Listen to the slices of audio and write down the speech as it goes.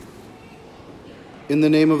In the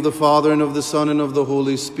name of the Father, and of the Son, and of the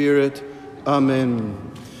Holy Spirit.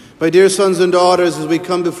 Amen. My dear sons and daughters, as we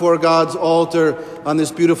come before God's altar on this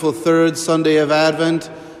beautiful third Sunday of Advent,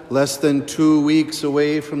 less than 2 weeks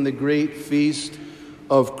away from the great feast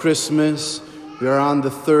of Christmas, we are on the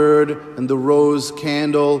third and the rose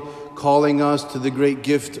candle, calling us to the great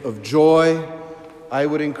gift of joy. I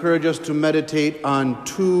would encourage us to meditate on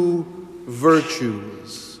two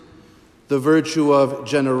virtues: the virtue of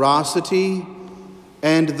generosity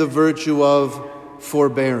and the virtue of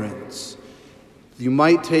forbearance. You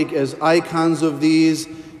might take as icons of these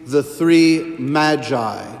the three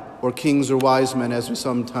magi, or kings or wise men as we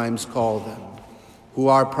sometimes call them, who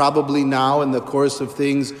are probably now in the course of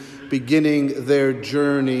things beginning their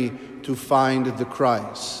journey to find the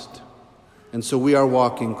Christ. And so we are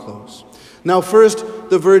walking close. Now first,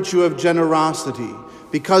 the virtue of generosity.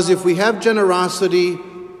 Because if we have generosity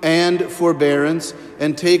and forbearance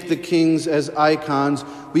and take the kings as icons,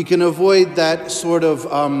 we can avoid that sort of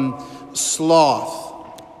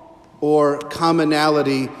sloth or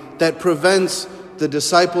commonality that prevents the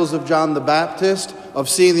disciples of John the Baptist of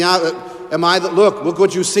seeing look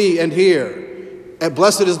what you see and hear. And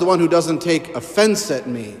blessed is the one who doesn't take offense at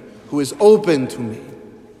me, who is open to me.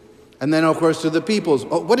 And then, of course, to the peoples,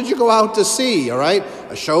 what did you go out to see, all right?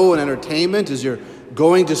 A show, an entertainment? Is you're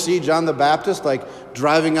going to see John the Baptist, like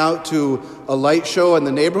driving out to a light show in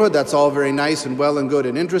the neighborhood? That's all very nice and well and good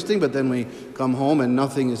and interesting, but then we come home and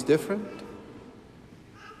nothing is different.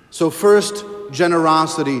 So first,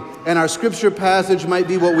 generosity. And our scripture passage might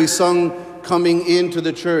be what we sung coming into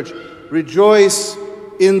the church. Rejoice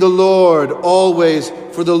in the Lord always,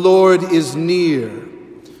 for the Lord is near.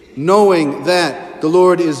 Knowing that the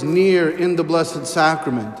Lord is near in the Blessed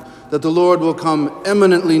Sacrament, that the Lord will come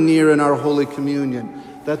eminently near in our Holy Communion,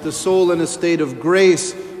 that the soul in a state of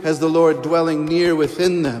grace has the Lord dwelling near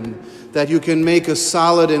within them, that you can make a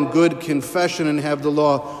solid and good confession and have the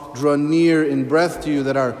law draw near in breath to you,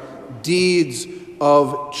 that our deeds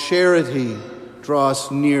of charity draw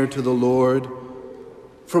us near to the Lord.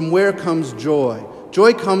 From where comes joy?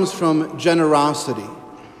 Joy comes from generosity.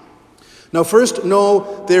 Now first,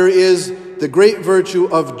 know there is the great virtue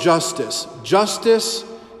of justice. Justice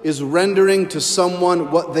is rendering to someone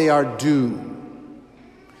what they are due.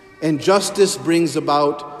 And justice brings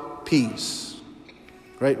about peace.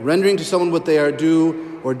 Right? Rendering to someone what they are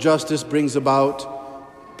due, or justice brings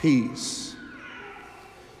about peace.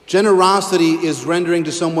 Generosity is rendering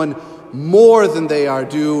to someone more than they are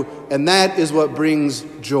due, and that is what brings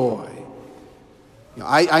joy.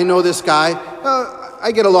 I know this guy.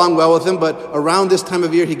 I get along well with him, but around this time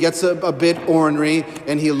of year he gets a bit ornery,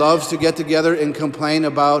 and he loves to get together and complain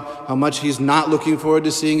about how much he's not looking forward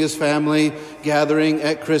to seeing his family gathering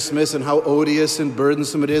at Christmas, and how odious and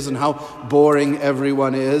burdensome it is, and how boring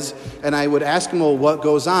everyone is. And I would ask him, well, what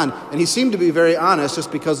goes on? And he seemed to be very honest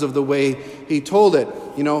just because of the way he told it.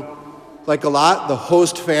 Like a lot, the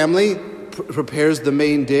host family prepares the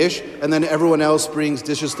main dish, and then everyone else brings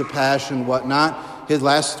dishes to pass and whatnot. His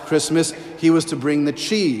last Christmas, he was to bring the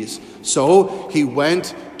cheese. So he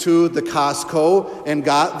went to the Costco and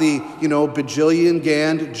got the,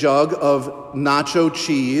 bajillion-gallon jug of nacho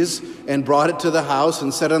cheese and brought it to the house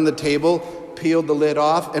and set it on the table, peeled the lid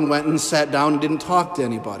off, and went and sat down and didn't talk to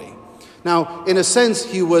anybody. Now, in a sense,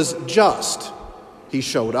 he was just. He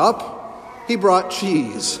showed up, he brought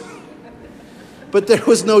cheese. But there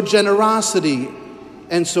was no generosity,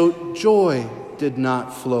 and so joy did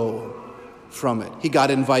not flow from it. He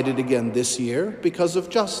got invited again this year because of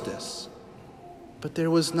justice, but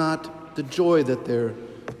there was not the joy that there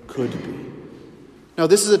could be. Now,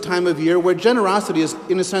 this is a time of year where generosity is,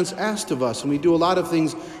 in a sense, asked of us, and we do a lot of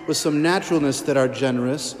things with some naturalness that are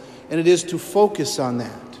generous, and it is to focus on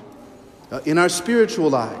that in our spiritual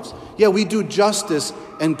lives. Yeah, we do justice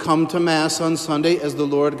and come to Mass on Sunday as the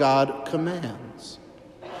Lord God commands.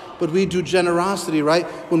 But we do generosity, right,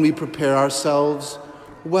 when we prepare ourselves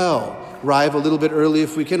well. Arrive a little bit early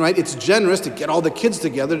if we can, right? It's generous to get all the kids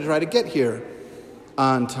together to try to get here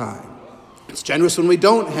on time. It's generous when we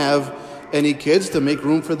don't have any kids to make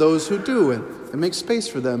room for those who do and make space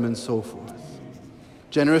for them and so forth.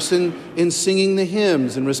 Generous in singing the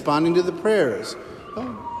hymns and responding to the prayers.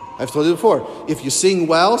 I've told you before, if you sing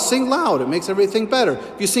well, sing loud. It makes everything better.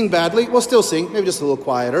 If you sing badly, well, still sing, maybe just a little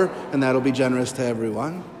quieter, and that'll be generous to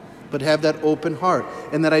everyone. But have that open heart,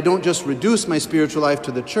 and that I don't just reduce my spiritual life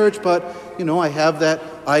to the church, but, I have that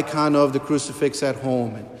icon of the crucifix at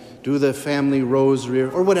home, and do the family rosary,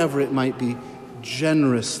 or whatever it might be,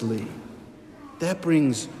 generously. That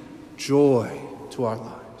brings joy to our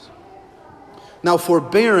lives. Now,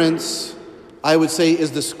 forbearance, I would say,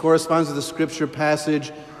 corresponds to the scripture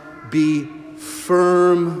passage, be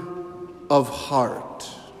firm of heart.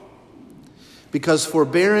 Because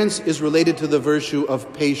forbearance is related to the virtue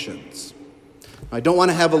of patience. I don't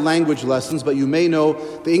want to have a language lessons, but you may know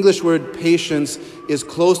the English word patience is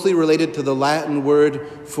closely related to the Latin word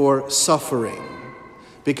for suffering.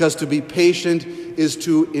 Because to be patient is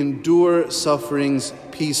to endure sufferings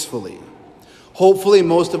peacefully. Hopefully,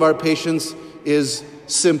 most of our patience is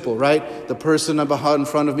simple, right? The person in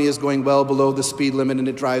front of me is going well below the speed limit and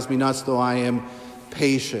it drives me nuts, though I am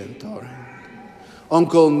patient. All right.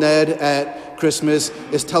 Uncle Ned at Christmas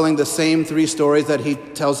is telling the same 3 stories that he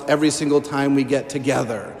tells every single time we get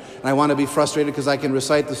together. And I want to be frustrated because I can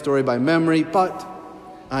recite the story by memory, but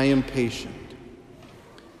I am patient.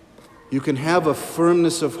 You can have a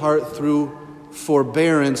firmness of heart through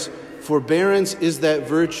forbearance. Forbearance is that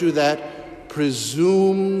virtue that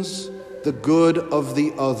presumes the good of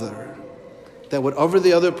the other. That whatever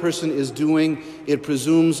the other person is doing, it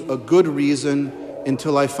presumes a good reason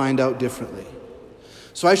until I find out differently.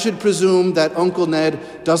 So I should presume that Uncle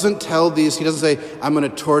Ned doesn't tell these, he doesn't say, I'm going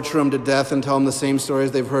to torture them to death and tell them the same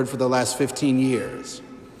stories they've heard for the last 15 years.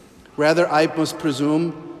 Rather, I must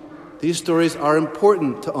presume these stories are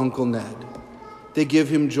important to Uncle Ned. They give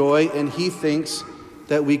him joy, and he thinks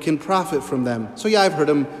that we can profit from them. So yeah, I've heard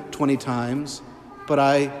them 20 times, but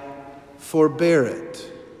I forbear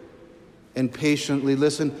it and patiently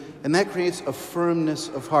listen, and that creates a firmness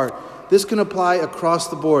of heart. This can apply across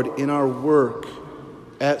the board in our work,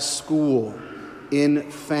 at school,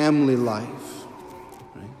 in family life.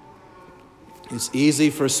 Right? It's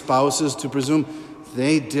easy for spouses to presume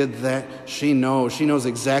they did that. She knows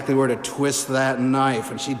exactly where to twist that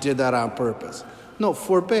knife, and she did that on purpose. No,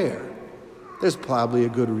 forbear. There's probably a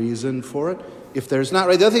good reason for it. If there's not,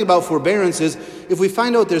 right? The other thing about forbearance is if we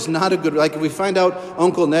find out there's not a good, like if we find out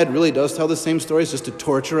Uncle Ned really does tell the same stories just to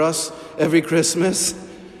torture us every Christmas,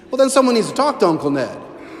 well, then someone needs to talk to Uncle Ned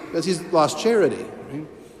because he's lost charity. Right?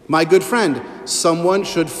 My good friend, someone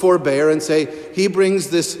should forbear and say, he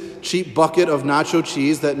brings this cheap bucket of nacho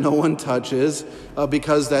cheese that no one touches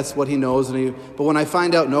because that's what he knows. But when I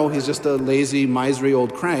find out, no, he's just a lazy, miserly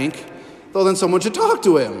old crank, well, then someone should talk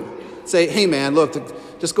to him. Say, hey man, look,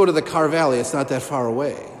 just go to the Car Valley. It's not that far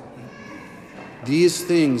away. These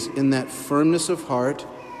things in that firmness of heart,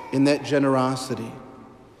 in that generosity,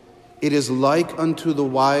 it is like unto the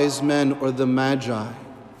wise men or the magi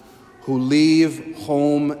who leave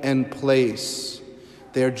home and place.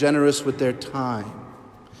 They are generous with their time.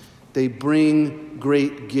 They bring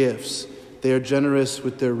great gifts. They are generous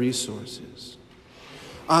with their resources.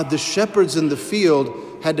 The shepherds in the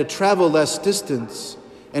field had to travel less distance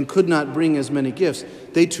and could not bring as many gifts.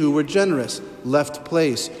 They too were generous, left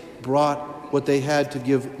place, brought what they had to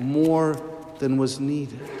give more than was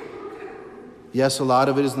needed. Yes, a lot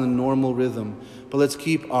of it is in the normal rhythm, but let's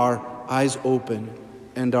keep our eyes open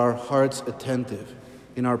and our hearts attentive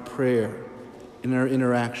in our prayer, in our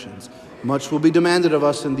interactions. Much will be demanded of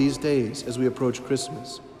us in these days as we approach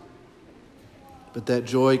Christmas. But that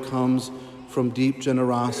joy comes from deep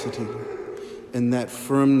generosity, and that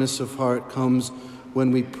firmness of heart comes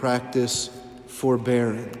when we practice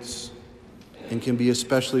forbearance, and can be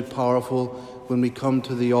especially powerful when we come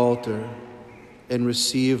to the altar and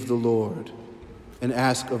receive the Lord and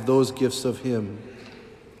ask of those gifts of Him.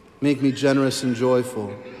 Make me generous and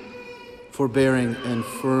joyful, forbearing and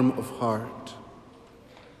firm of heart.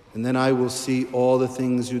 And then I will see all the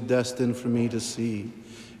things you destined for me to see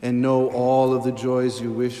and know all of the joys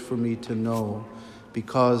you wish for me to know,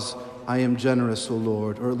 because I am generous, O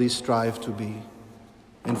Lord, or at least strive to be,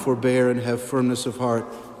 and forbear and have firmness of heart,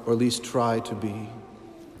 or at least try to be,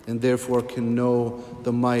 and therefore can know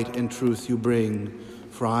the might and truth you bring,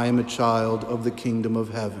 for I am a child of the kingdom of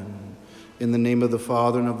heaven. In the name of the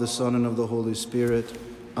Father, and of the Son, and of the Holy Spirit.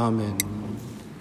 Amen.